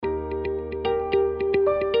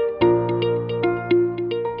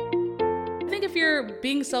you're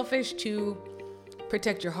being selfish to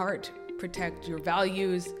protect your heart, protect your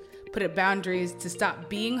values, put up boundaries to stop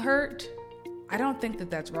being hurt, I don't think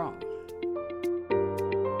that that's wrong.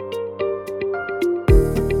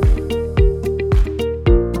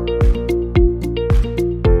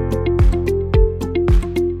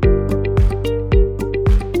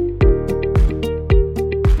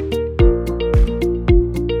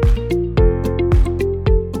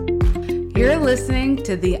 You're listening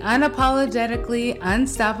to the Unapologetically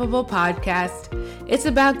Unstoppable podcast. It's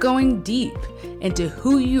about going deep into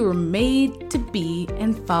who you were made to be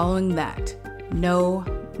and following that, no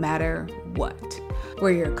matter what.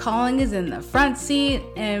 Where your calling is in the front seat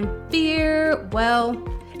and fear, well,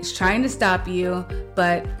 it's trying to stop you,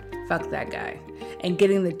 but fuck that guy. And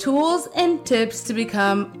getting the tools and tips to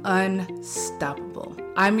become unstoppable.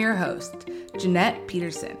 I'm your host, Jeanette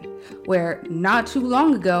Peterson, where not too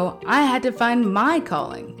long ago, I had to find my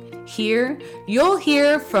calling. Here, you'll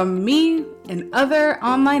hear from me and other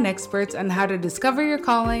online experts on how to discover your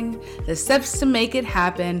calling, the steps to make it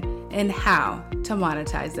happen, and how to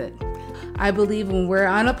monetize it. I believe when we're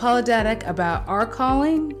unapologetic about our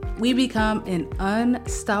calling, we become an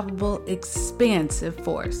unstoppable, expansive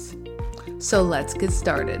force. So let's get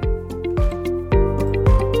started.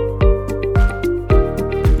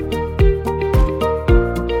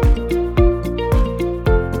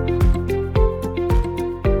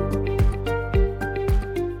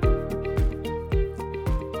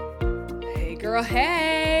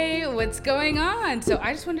 Hey, what's going on? So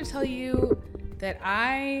I just wanted to tell you that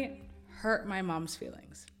I hurt my mom's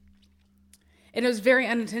feelings. And it was very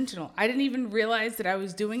unintentional. I didn't even realize that I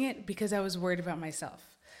was doing it because I was worried about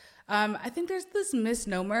myself. I think there's this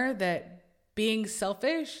misnomer that being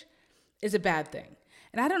selfish is a bad thing.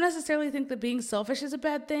 And I don't necessarily think that being selfish is a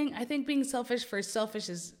bad thing. I think being selfish for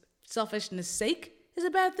selfishness sake is a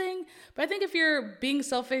bad thing. But I think if you're being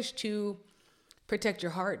selfish to protect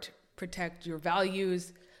your heart, protect your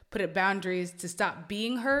values, put up boundaries to stop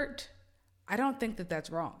being hurt, I don't think that that's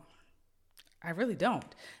wrong. I really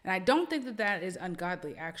don't. And I don't think that that is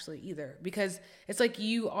ungodly actually either, because it's like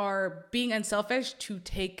you are being unselfish to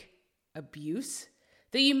take abuse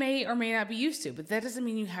that you may or may not be used to, but that doesn't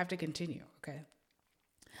mean you have to continue, okay?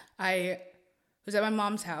 I was at my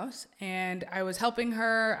mom's house and I was helping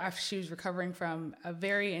her after she was recovering from a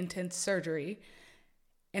very intense surgery,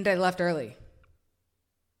 and I left early.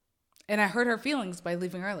 And I hurt her feelings by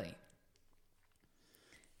leaving early.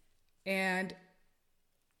 And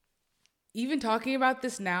even talking about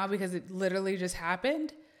this now, because it literally just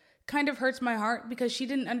happened, kind of hurts my heart because she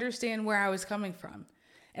didn't understand where I was coming from.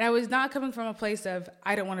 And I was not coming from a place of,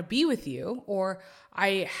 I don't want to be with you, or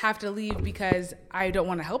I have to leave because I don't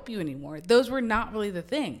want to help you anymore. Those were not really the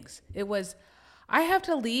things. It was, I have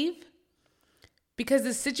to leave because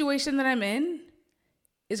the situation that I'm in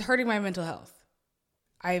is hurting my mental health.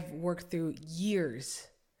 I've worked through years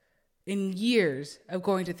and years of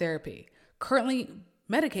going to therapy, currently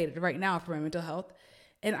medicated right now for my mental health,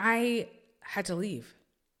 and I had to leave.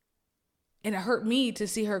 And it hurt me to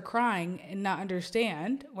see her crying and not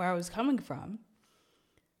understand where I was coming from,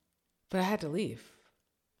 but I had to leave.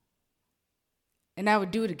 And I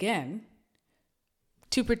would do it again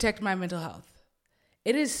to protect my mental health.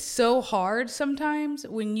 It is so hard sometimes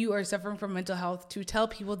when you are suffering from mental health to tell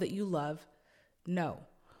people that you love no,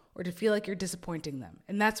 or to feel like you're disappointing them.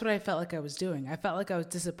 And that's what I felt like I was doing. I felt like I was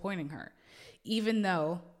disappointing her, even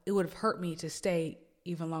though it would have hurt me to stay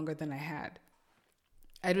even longer than I had.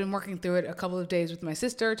 I'd been working through it a couple of days with my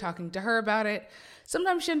sister, talking to her about it.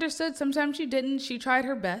 Sometimes she understood, sometimes she didn't. She tried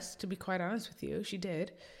her best, to be quite honest with you. She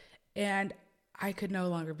did. And I could no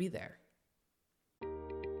longer be there.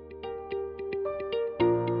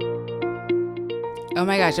 Oh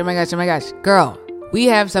my gosh. Girl, we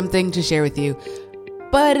have something to share with you,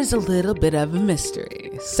 but it's a little bit of a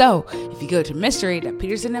mystery. So if you go to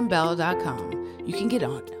mystery.petersonandbell.com, you can get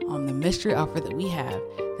on the mystery offer that we have.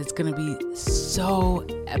 That's going to be so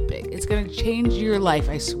epic. It's going to change your life.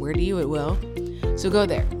 I swear to you it will. So go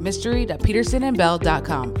there,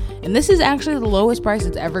 mystery.petersonandbell.com. And this is actually the lowest price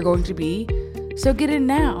it's ever going to be. So get in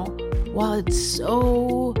now while it's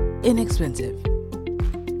so inexpensive.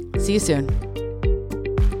 See you soon.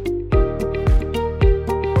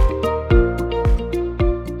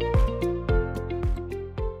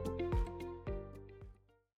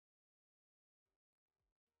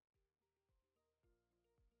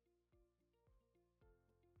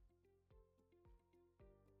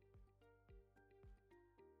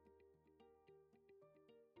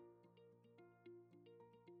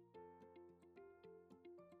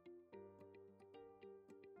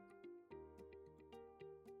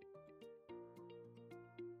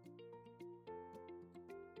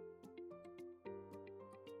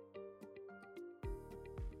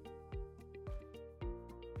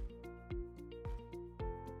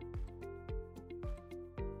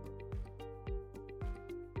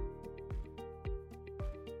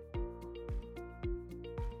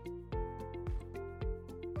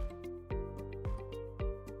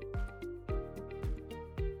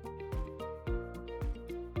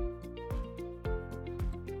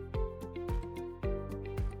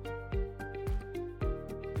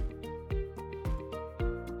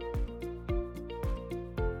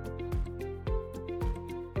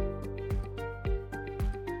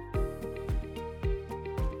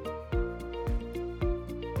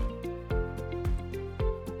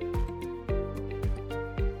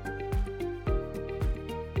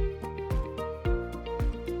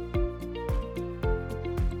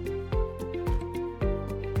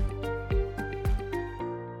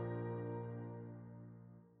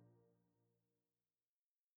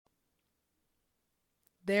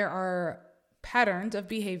 there are patterns of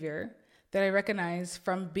behavior that I recognize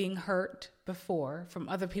from being hurt before from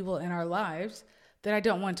other people in our lives that I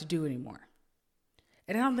don't want to do anymore.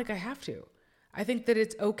 And I don't think I have to. I think that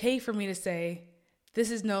it's okay for me to say,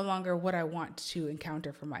 this is no longer what I want to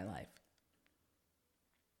encounter for my life.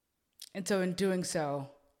 And so in doing so,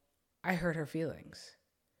 I hurt her feelings.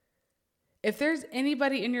 If there's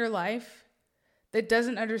anybody in your life that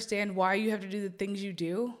doesn't understand why you have to do the things you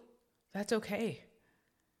do, that's okay.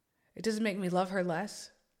 It doesn't make me love her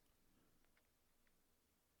less.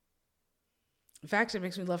 In fact, it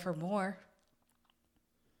makes me love her more.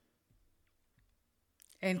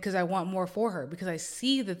 And because I want more for her, because I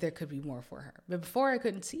see that there could be more for her. But before I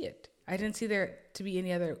couldn't see it. I didn't see there to be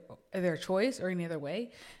any other choice or any other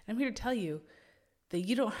way. And I'm here to tell you that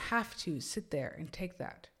you don't have to sit there and take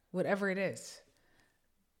that, whatever it is.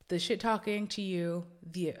 The shit talking to you,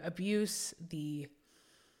 the abuse, the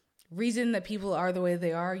reason that people are the way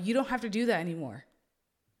they are, you don't have to do that anymore.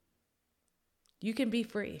 You can be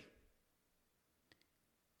free.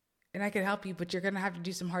 And I can help you, but you're going to have to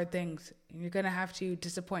do some hard things. And you're going to have to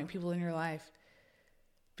disappoint people in your life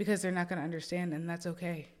because they're not going to understand, and that's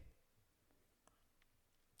okay.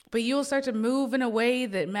 But you will start to move in a way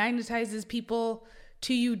that magnetizes people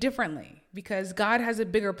to you differently because God has a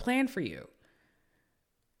bigger plan for you.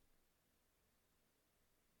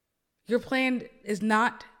 Your plan is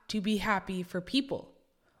not to be happy for people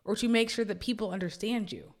or to make sure that people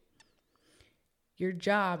understand you. Your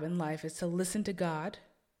job in life is to listen to God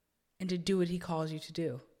and to do what he calls you to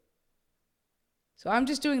do. So I'm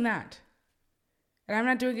just doing that. And I'm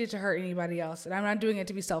not doing it to hurt anybody else. And I'm not doing it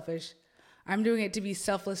to be selfish. I'm doing it to be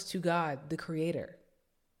selfless to God, the creator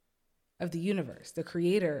of the universe, the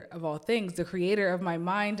creator of all things, the creator of my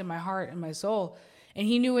mind and my heart and my soul. And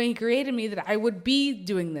he knew when he created me that I would be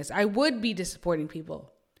doing this. I would be disappointing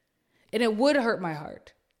people. And it would hurt my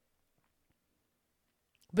heart.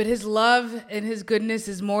 But his love and his goodness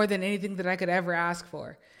is more than anything that I could ever ask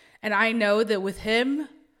for. And I know that with him,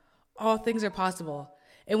 all things are possible.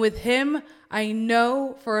 And with him, I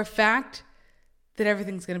know for a fact that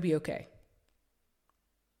everything's going to be okay.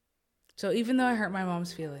 So even though I hurt my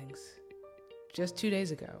mom's feelings just 2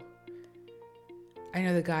 days ago, I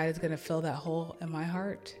know that God is going to fill that hole in my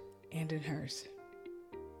heart and in hers.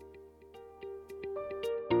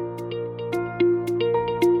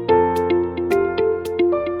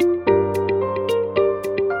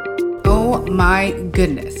 Oh my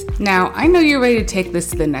goodness. Now, I know you're ready to take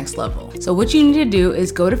this to the next level. So what you need to do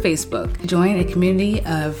is go to Facebook, join a community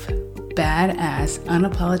of badass,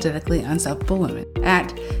 unapologetically unstoppable women at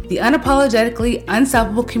the Unapologetically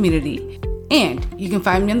Unstoppable Community. And you can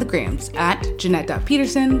find me on the grams at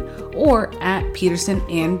Jeanette.Peterson or at Peterson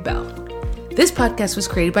and Bell. This podcast was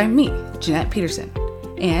created by me, Jeanette Peterson,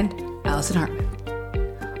 and Allison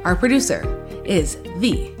Hartman. Our producer is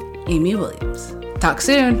the Amy Williams. Talk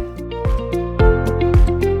soon.